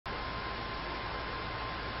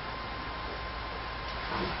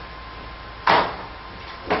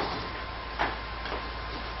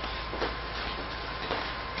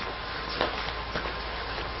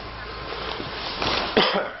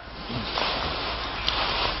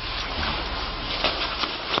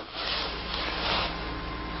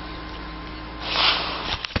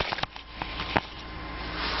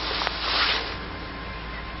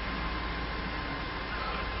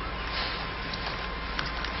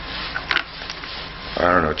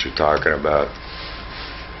I don't know what you're talking about.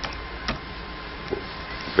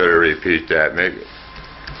 Better repeat that. Maybe.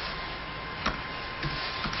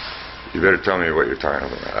 You better tell me what you're talking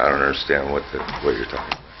about. I don't understand what you're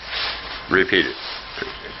talking about. Repeat it.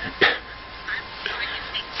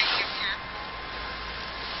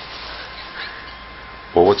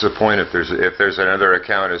 Well, what's the point if there's another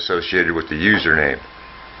account associated with the username?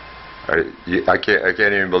 I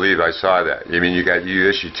can't even believe I saw that. You mean you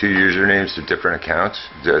issue two usernames to different accounts,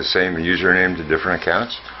 the same username to different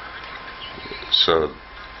accounts? So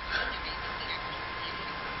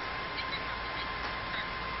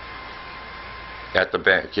at the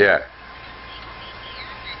bank, yeah.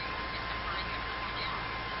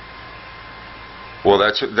 Well,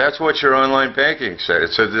 that's what your online banking said.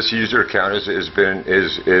 It said this user account is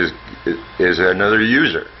another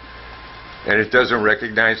user, and it doesn't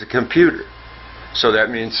recognize the computer. So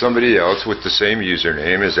that means somebody else with the same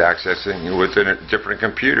username is accessing within a different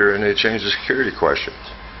computer, and they change the security questions.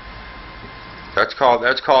 That's called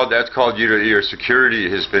your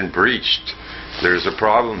security has been breached. There's a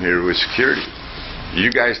problem here with security.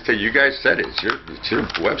 You guys said it. It's your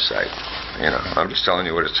website. You know, I'm just telling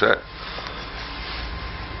you what it said.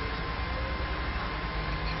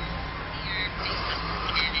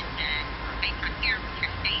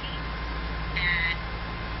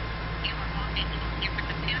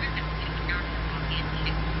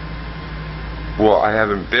 Well, I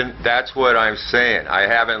haven't been, that's what I'm saying. I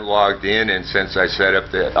haven't logged in, and since I set up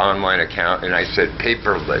the online account and I said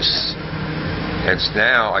paperless. And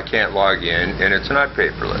now I can't log in and it's not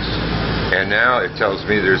paperless. And now it tells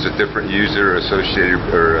me there's a different user associated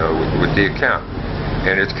with the account.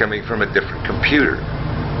 And it's coming from a different computer.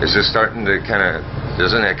 Is this starting to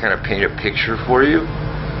doesn't that kind of paint a picture for you?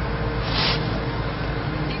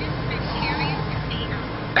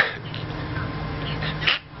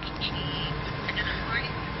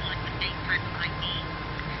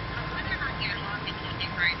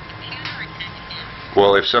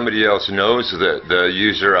 Well, if somebody else knows the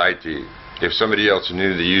user ID, if somebody else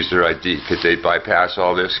knew the user ID, could they bypass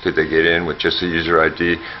all this? Could they get in with just the user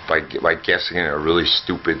ID by guessing a really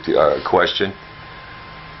stupid question?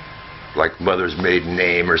 Like mother's maiden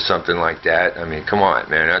name or something like that? I mean, come on,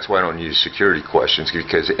 man. That's why I don't use security questions,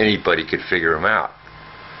 because anybody could figure them out.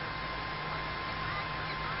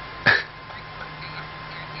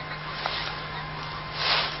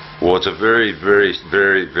 Well, it's a very, very,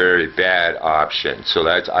 very, very bad option. So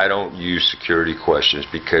I don't use security questions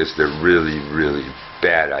because they're really, really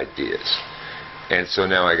bad ideas. And so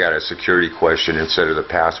now I got a security question instead of the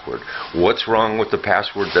password. What's wrong with the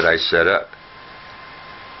password that I set up?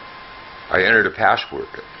 I entered a password,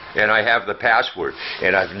 and I have the password,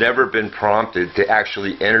 and I've never been prompted to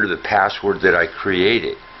actually enter the password that I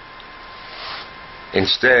created.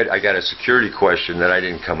 Instead, I got a security question that I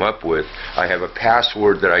didn't come up with. I have a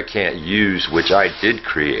password that I can't use, which I did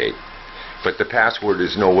create, but the password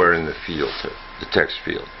is nowhere in the field, the text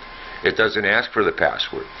field. It doesn't ask for the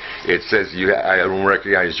password. It says I don't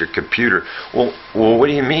recognize your computer. Well, what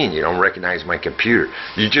do you mean you don't recognize my computer?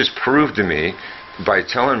 You just proved to me by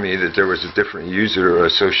telling me that there was a different user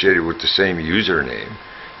associated with the same username,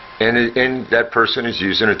 and that person is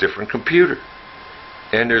using a different computer.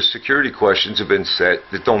 And there's security questions have been set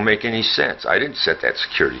that don't make any sense. I didn't set that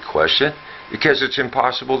security question because it's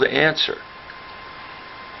impossible to answer.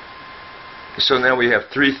 So now we have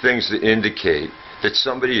three things that indicate that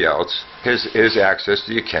somebody else has accessed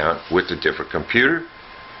the account with a different computer,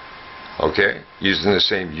 okay, using the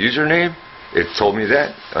same username. It told me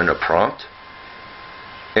that on a prompt.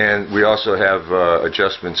 And we also have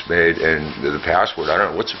adjustments made in the password. I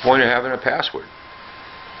don't know, what's the point of having a password?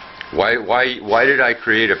 Why did I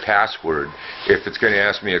create a password if it's going to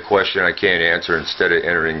ask me a question I can't answer instead of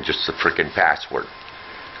entering just the frickin' password?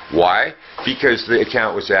 Why? Because the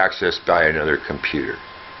account was accessed by another computer.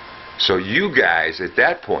 So you guys, at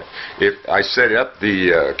that point, if I set up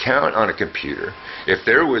the account on a computer, if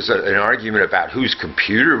there was an argument about whose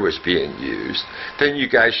computer was being used, then you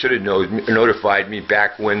guys should have notified me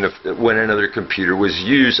back when another computer was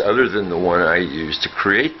used other than the one I used to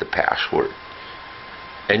create the password.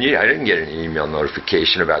 And I didn't get an email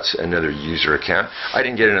notification about another user account. I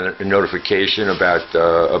didn't get a notification about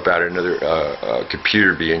another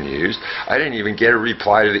computer being used. I didn't even get a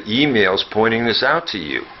reply to the emails pointing this out to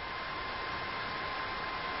you.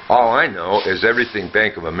 All I know is everything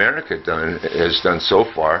Bank of America has done so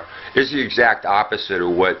far is the exact opposite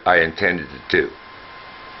of what I intended to do.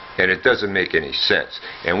 And it doesn't make any sense.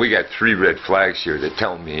 And we got 3 red flags here that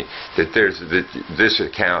tell me that this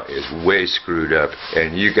account is way screwed up,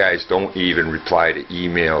 and you guys don't even reply to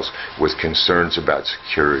emails with concerns about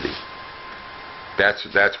security.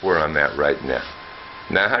 That's where I'm at right now.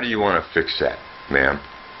 Now, how do you want to fix that, ma'am?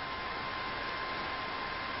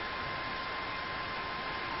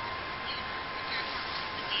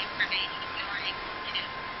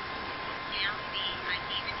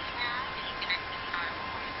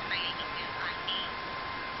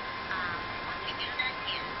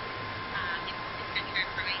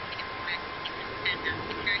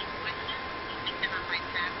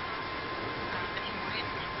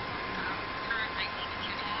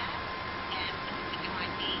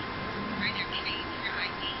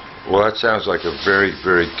 Well, that sounds like a very,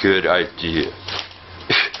 very good idea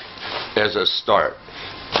as a start.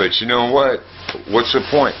 But you know what? What's the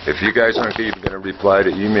point? If you guys aren't even going to reply to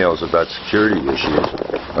emails about security issues,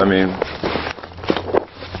 I mean,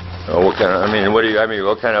 what kind of? I mean, what do you? I mean,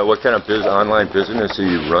 what kind of online business are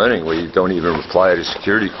you running where you don't even reply to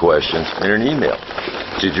security questions in an email?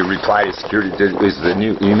 Did you reply to security? Is the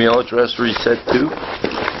new email address reset too?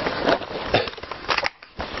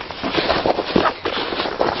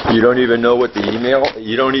 You don't even know what the email,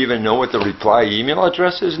 you don't even know what the reply email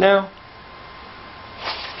address is now?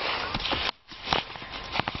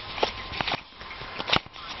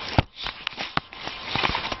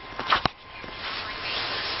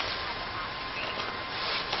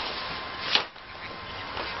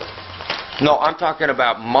 No, I'm talking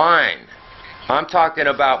about mine. I'm talking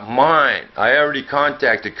about mine. I already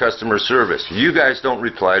contacted customer service. You guys don't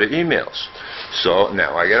reply to emails. So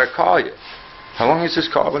now I gotta call you. How long has this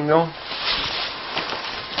call been going?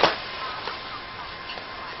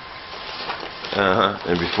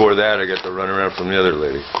 And before that, I got the runaround from the other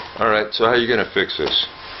lady. All right, so how are you going to fix this?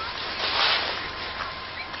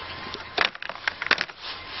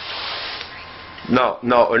 No.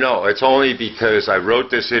 It's only because I wrote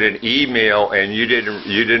this in an email and you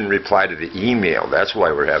didn't reply to the email. That's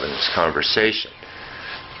why we're having this conversation.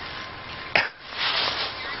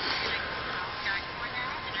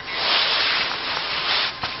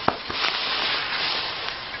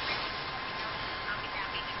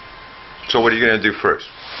 So what are you going to do first?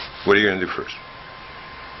 What are you going to do first?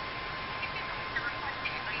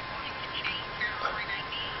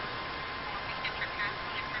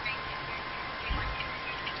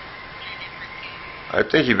 I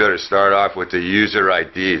think you better start off with the user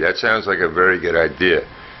ID. That sounds like a very good idea.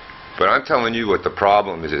 But I'm telling you what the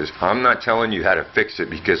problem is. I'm not telling you how to fix it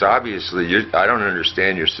because obviously I don't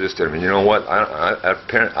understand your system. And you know what?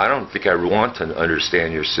 I don't think I want to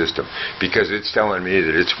understand your system because it's telling me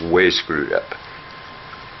that it's way screwed up.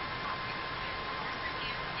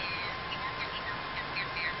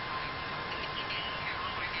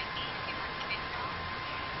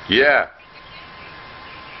 Yeah.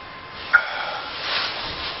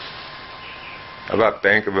 How about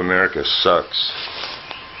Bank of America sucks?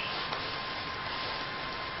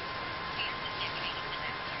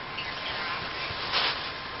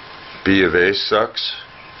 B of A sucks?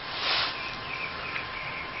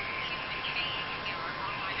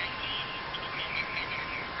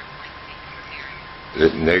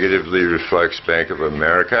 It negatively reflects Bank of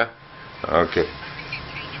America? Okay.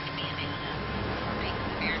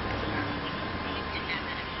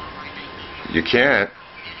 You can't.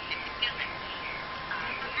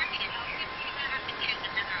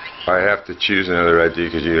 I have to choose another ID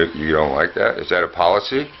because you don't like that? Is that a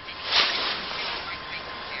policy?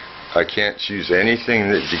 I can't choose anything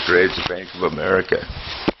that degrades the Bank of America.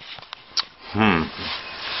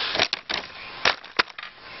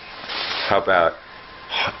 How about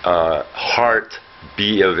Heart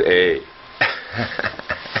B of A?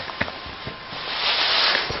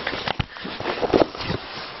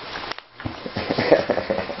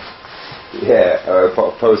 Yeah,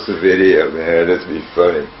 I'll post a video, man. That'd be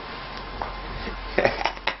funny.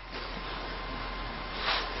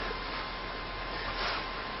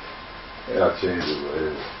 Yeah, I'll change it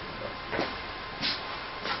later.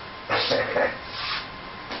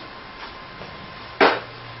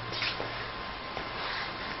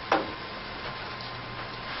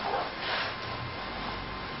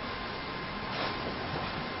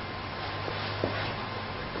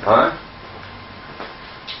 Huh?